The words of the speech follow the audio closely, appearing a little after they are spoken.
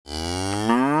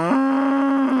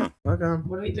Welcome.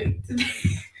 What are we doing today?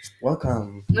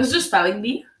 Welcome. Let's do spelling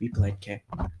bee. We played K.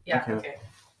 Yeah, Okay. okay.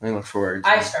 Let me look for words.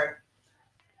 I start.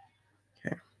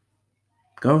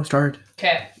 Go, start.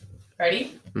 Okay.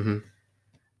 Ready? Mm-hmm.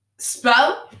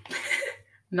 Spell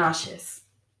nauseous.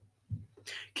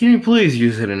 Can you please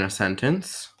use it in a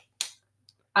sentence?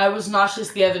 I was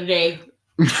nauseous the other day.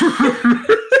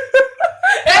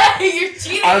 Hey, you're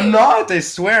cheating. I'm not. I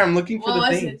swear. I'm looking for What the was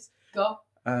thing. it? Go.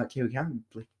 Okay, we can't.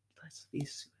 Let's be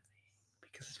soothing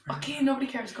because it's very Okay, nobody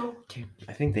cares. Go. Okay,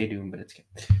 I think they do, but it's K.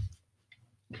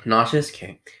 Nauseous.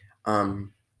 K.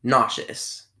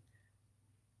 Nauseous.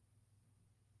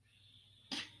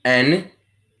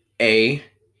 N-A.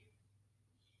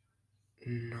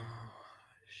 Nauseous.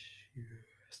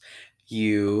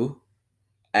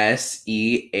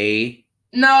 U-S-E-A.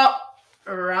 No.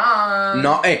 Wrong.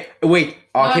 No, hey, wait.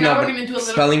 No, Okay, now no, we're but gonna do a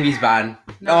little- spelling bee's bad.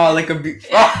 No. Oh, like a bee.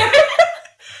 Oh.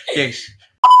 Okay.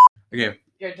 Okay.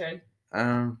 Your turn.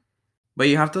 But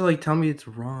you have to like tell me it's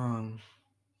wrong.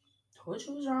 Told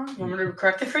you it was wrong. You want me to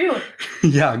correct it for you?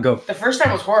 Yeah, go. The first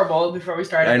time was horrible before we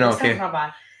started. I know, This time's okay. not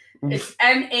bad. It's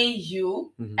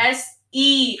Nauseous.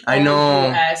 I know.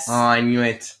 Oh, Well, I knew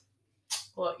it.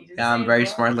 you didn't Yeah, say I'm it very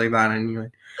wrong. smart like that. I knew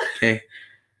it. Okay.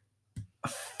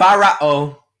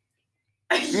 Pharaoh.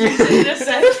 You just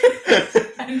said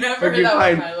I never Okay, heard that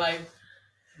fine. in my life.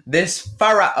 This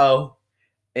Pharaoh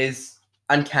is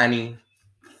uncanny.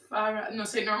 No,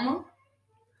 say normal.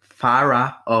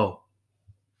 Pharaoh.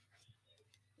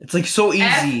 It's like so easy.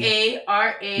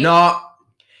 F-A-R-A. No.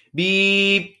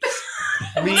 Beep.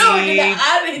 No, we're gonna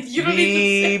add it. You don't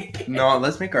need Beep. to say No,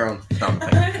 let's make our own sound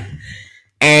effect.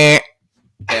 it.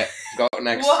 Okay, go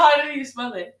next. Well, how did you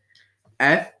spell it?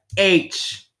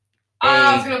 F-H.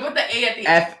 I was gonna put the A at the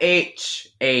end.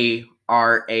 F-H-A-R-A-O.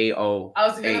 I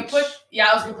was gonna put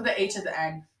the H at the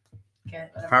end. Okay,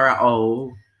 whatever.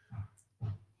 Pharaoh.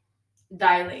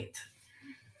 Dilate.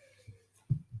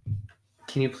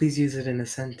 Can you please use it in a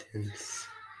sentence?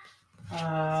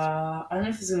 I don't know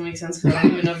if it's gonna make sense because I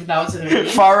don't even know if that was in a movie.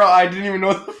 Pharaoh, I didn't even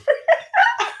know.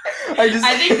 I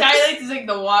think dilate is like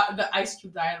the ice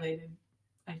cube dilated.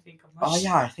 I think. I'm not Oh sure.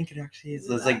 yeah, I think it actually is.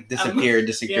 It's like I'm- disappear,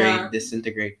 disintegrate, yeah.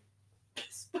 disintegrate.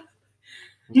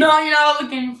 No, you're not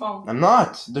looking at your phone. I'm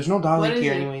not. There's no What dilate is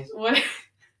here, it? anyways. What?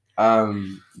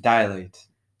 Dilate.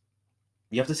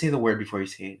 You have to say the word before you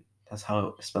say it. That's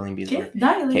how spelling bees work.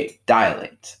 Dilate. Okay,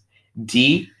 dilate.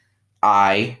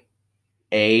 D-I-A.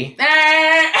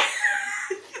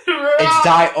 It's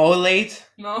diolate.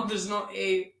 No, there's no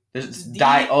A. There's It's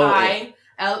diolate.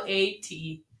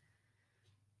 D-I-L-A-T.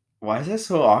 Why is that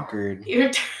so awkward? Your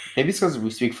turn. Maybe it's because we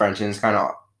speak French and it's kind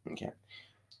of okay.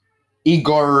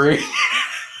 Igor.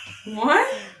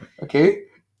 What? Okay.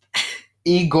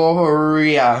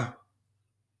 Igoria.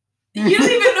 You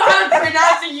don't even know how to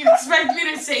pronounce it. You expect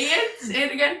me to say it? Say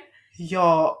it again.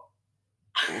 Yo.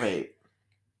 Wait.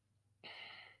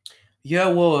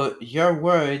 Your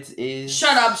words is.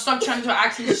 Shut up. Stop trying to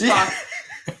actually stop.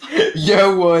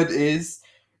 Your word is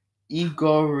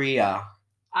Igoria.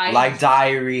 Like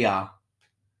diarrhea.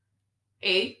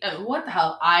 What the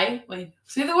hell? Wait.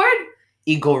 Say the word.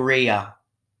 Igoria.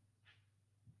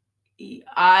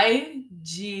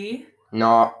 E-I-G.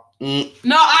 No.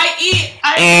 No, I eat.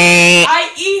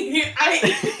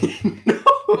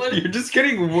 No, you're just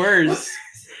getting worse.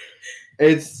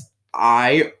 It's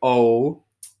I-O.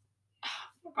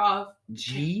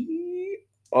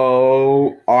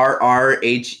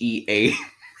 G-O-R-R-H-E-A.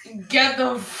 Get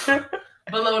the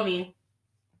baloney.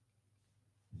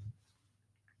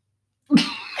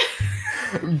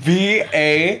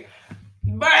 B-A.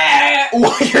 Bah!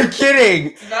 What? You're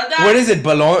kidding. Not that. What is it?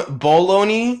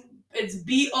 Bologna? It's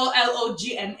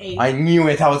B-O-L-O-G-N-A. I knew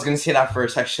it. I was going to say that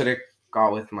first. I should have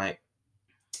got with my...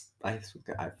 I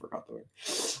forgot the word.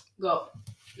 Go.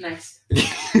 Next.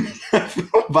 I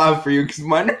feel bad for you because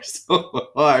mine are so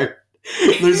hard.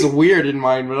 There's weird in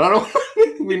mine, but I don't...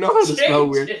 we know how to spell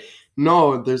Change weird. it.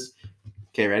 No, there's...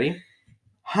 Okay, ready?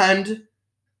 Handkerchief.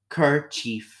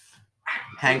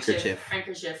 Handkerchief.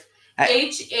 Handkerchief. I-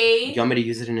 H-A... You want me to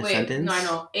use it in a Wait, sentence? no, I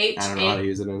know. I don't know how to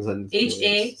use it in a sentence.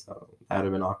 H-A- So that would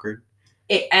have been awkward.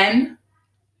 H-A-N...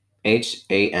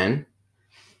 H-A-N.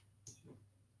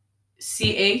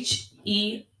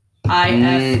 C-H-E-I-F.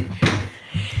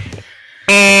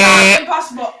 That's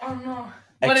impossible. Oh no.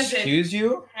 What is it? Excuse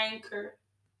you? Hanker.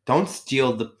 Don't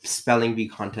steal the spelling bee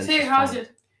content. Say it, how's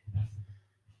it?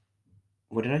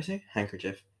 What did I say?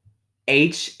 Handkerchief.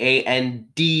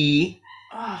 H-A-N-D.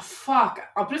 Oh fuck.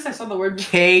 At least I saw the word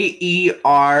before.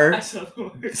 K-E-R. I saw the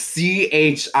word.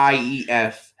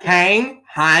 C-H-I-E-F. Hang,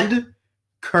 hand,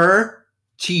 cur,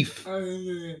 chief.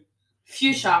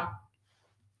 Fuchsia.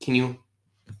 Can you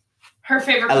Her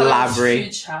favorite color Elaborate.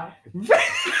 is fuchsia.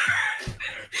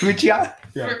 Fuchsia?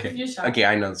 Yeah, okay. Fuchsia. Okay,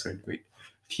 I know this word. Wait.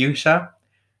 Fuchsia.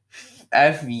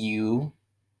 F-U.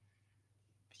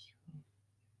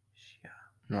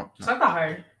 No. It's not that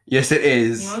hard. Yes, it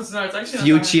is. No, it's not. It's actually not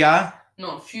that hard. Fuchsia.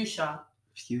 No, fuchsia.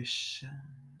 Fuchsia.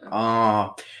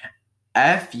 Oh.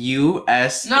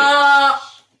 F-U-S. No.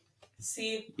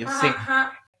 See. You have to say-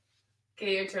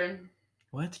 Okay, your turn.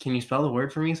 What? Can you spell the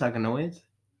word for me so I can know it?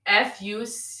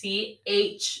 Fuchsia.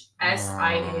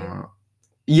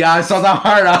 Yeah, it's not that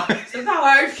hard. It's not that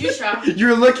hard. Fuchsia.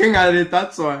 You're looking at it,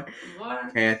 that's why. What?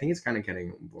 Okay, I think it's kind of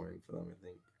getting boring for them, I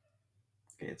think.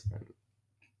 Okay, it's fine.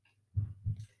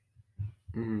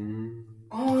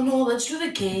 Oh no, let's do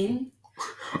the game.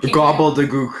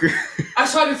 Gobbledygook. I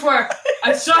saw it before.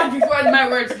 In my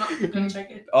words. No, I'm gonna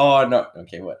check it. Oh, no.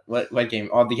 Okay, what game?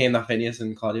 Oh, the game that Phineas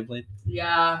and Claudia played?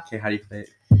 Yeah. Okay, how do you play it?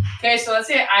 Okay, so let's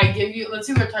say I give you. Let's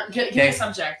see what. Give me a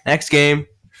subject. Next game.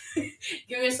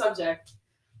 Give me a subject.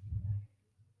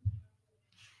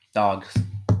 Dogs.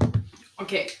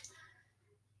 Okay.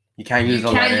 You can't use You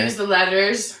the can't letter. use the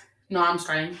letters. No, I'm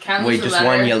starting. Can't Wait, use the just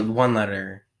letter. one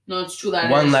letter. No, it's two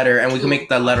letters. One letter, and we can make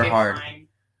the letter Okay, hard. fine.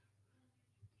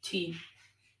 T.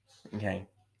 Okay.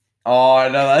 Oh,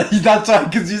 no, that's why,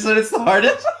 because you said it's the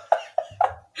hardest.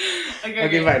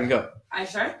 Okay, fine, go. I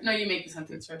start? No, you make the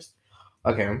sentence first.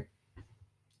 Okay.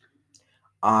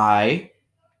 I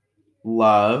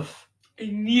love I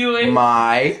knew it.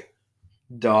 my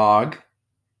dog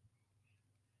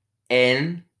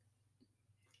in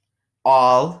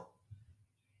all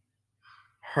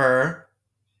her.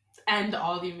 And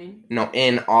all, you mean? No,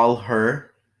 in all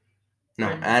her. No,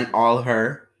 Right. and all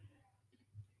her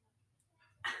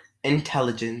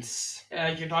intelligence.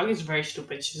 Your dog is very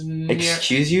stupid. She's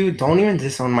Excuse you? Don't even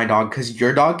disown my dog, because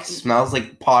your dog smells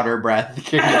like Potter breath.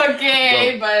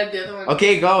 Okay, Go. but the other one.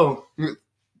 Okay, go.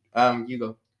 You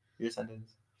go. Your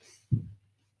sentence.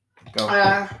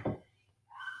 Go.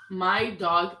 My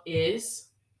dog is.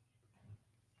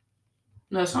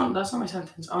 No, that's not my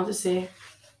sentence. I want to say.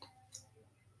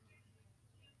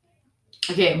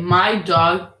 Okay, my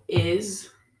dog is.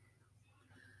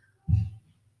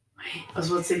 I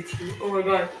was about to say T. Oh my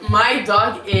god. My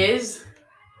dog is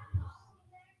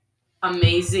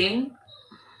amazing.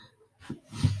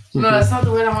 No, that's not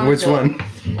the word I want to Which say. one?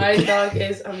 My dog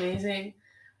is amazing.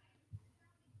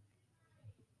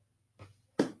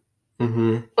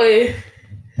 Mm-hmm. Wait.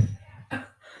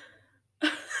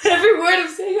 Every word I'm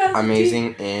saying has a T.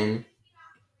 Amazing in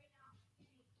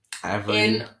every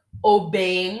In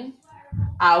obeying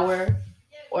our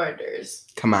orders.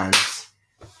 commands.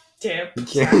 Damn.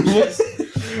 Okay.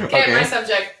 Okay, my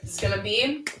subject is gonna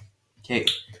be Okay.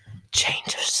 Change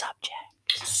of subject.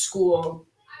 school.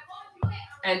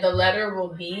 And the letter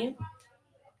will be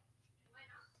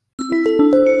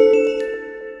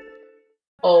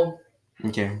O.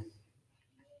 Okay.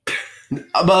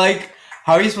 But like,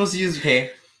 how are you supposed to use?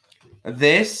 Okay,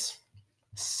 this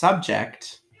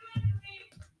subject.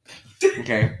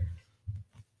 Okay.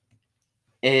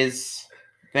 Is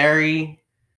very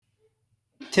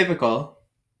typical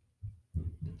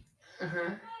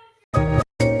Uh-huh.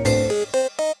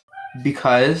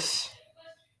 because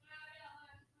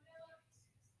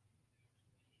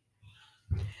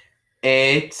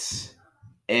it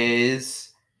is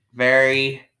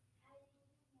very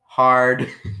hard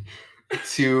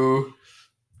to.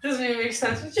 Doesn't even make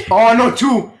sense. With you. Oh no,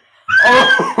 two.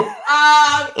 Oh.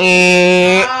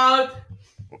 Out.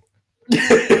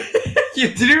 You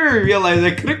didn't even realize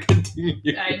I could have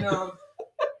continued. I know.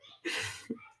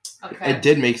 Okay. It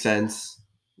did make sense.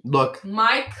 Look.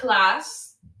 My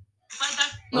class.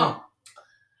 No.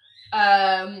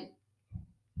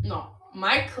 No.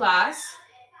 My class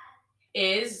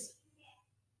is.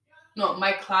 No,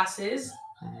 my classes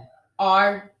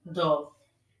are dull.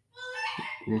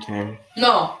 Okay.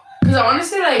 No, because I want to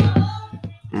say like,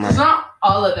 because not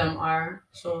all of them are.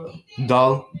 So.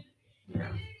 Dull. Yeah.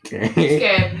 Okay.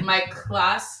 Okay, my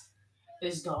class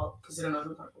is dull because I don't know what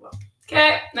I'm talking about.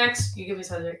 Okay, next, you give me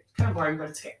subject. Kind of boring, but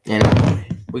it's okay. Anyway,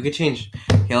 we could change.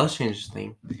 Okay, let's change this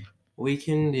thing. We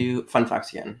can do fun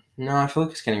facts again. No, I feel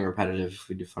like it's getting repetitive if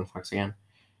we do fun facts again.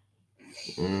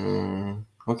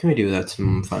 What can we do that's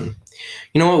fun?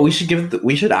 You know what? We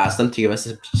should ask them to give us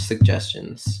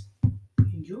suggestions.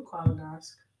 Can you call and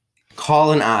ask?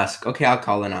 Call and ask. Okay, I'll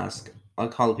call and ask. I'll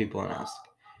call people and ask.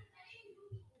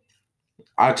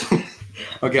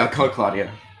 Okay, I'll call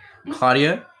Claudia.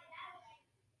 Claudia?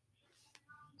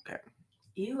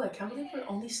 Ew, I can't believe we're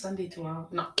only Sunday tomorrow.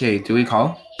 No. Okay, do we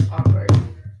call? Awkward.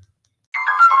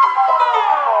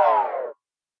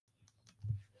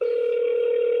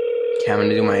 Okay, I'm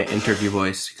gonna do my interview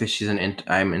voice because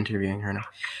I'm interviewing her now.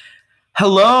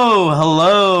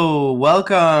 Hello,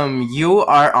 welcome. You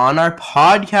are on our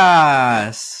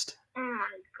podcast. Oh my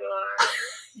god.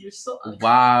 You're so ugly.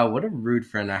 Wow, what a rude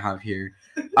friend I have here.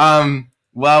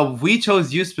 Well, we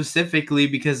chose you specifically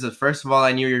because first of all,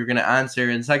 I knew you were gonna answer,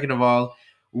 and second of all,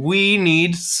 we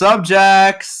need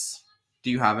subjects.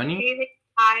 Do you have any?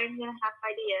 I'm gonna have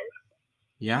ideas.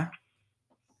 Yeah.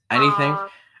 Anything? Uh,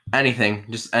 Anything.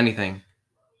 Just anything.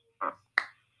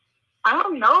 I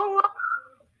don't know.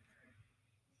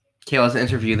 Okay, let's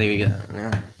interview you.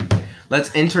 Yeah.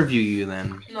 Let's interview you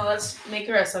then. No, let's make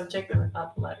her a subject and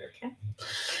a letter, okay?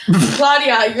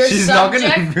 Claudia, your She's subject.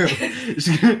 not gonna.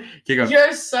 She's gonna. Okay, go.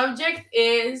 Your subject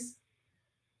is.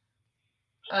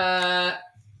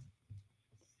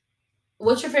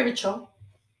 What's your favorite show?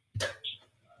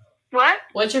 What?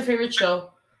 What's your favorite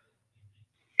show?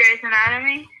 Grey's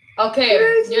Anatomy? Okay,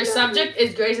 Grey's your Anatomy. subject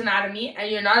is Grey's Anatomy, and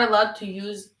you're not allowed to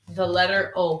use the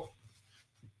letter O.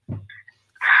 What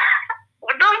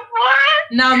the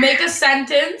fuck? Now make a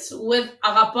sentence with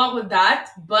a rapport with that,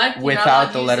 but you're not Without allowed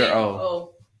the to letter say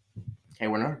O. Okay,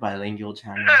 we're not a bilingual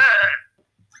channel.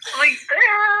 Like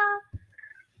that?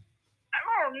 I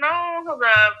don't know. Hold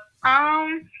up.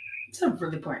 It's a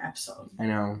really boring episode. I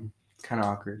know. It's kind of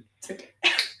awkward. It's okay.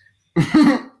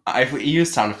 If we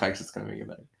use sound effects, it's gonna make it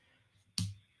better.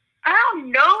 I don't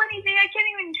know anything. I can't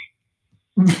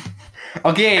even.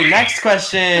 Okay, next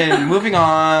question. Moving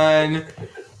on.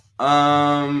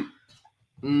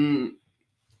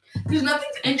 There's nothing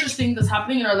interesting that's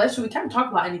happening in our lives, so we can't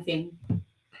talk about anything.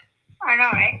 I know,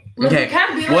 right? Like, Okay, we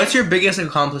can't be what's like, your biggest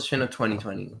accomplishment of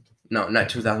 2020? No, not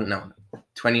 2000. No,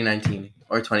 2019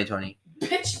 or 2020.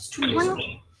 bitch, it's 2 years ago.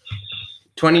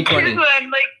 2020. Here's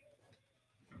one, like,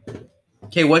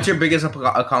 Okay, what's your biggest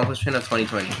accomplishment of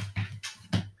 2020?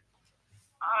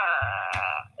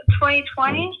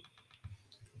 2020.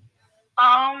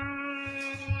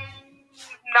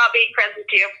 Not being friends with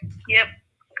you. Yep.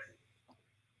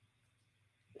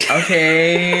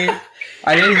 Okay.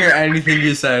 I didn't hear anything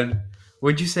you said.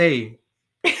 What'd you say?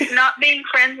 Not being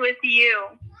friends with you.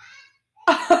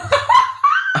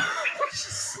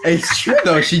 It's true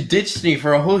though. She ditched me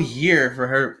for a whole year for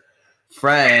her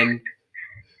friend.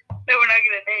 That we're not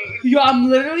gonna name. Yo, I'm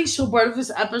literally so bored of this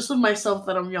episode myself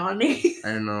that I'm yawning.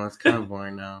 I don't know. It's kind of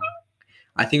boring now.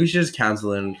 I think we should just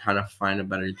cancel it and kind of find a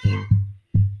better thing.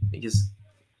 Because.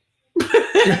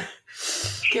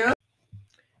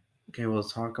 Okay, we'll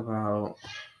talk about.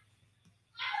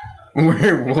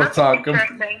 We'll talk about.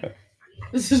 Interesting.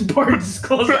 This is boring. Just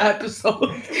close the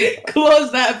episode.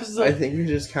 Close the episode. I think we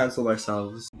just canceled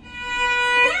ourselves.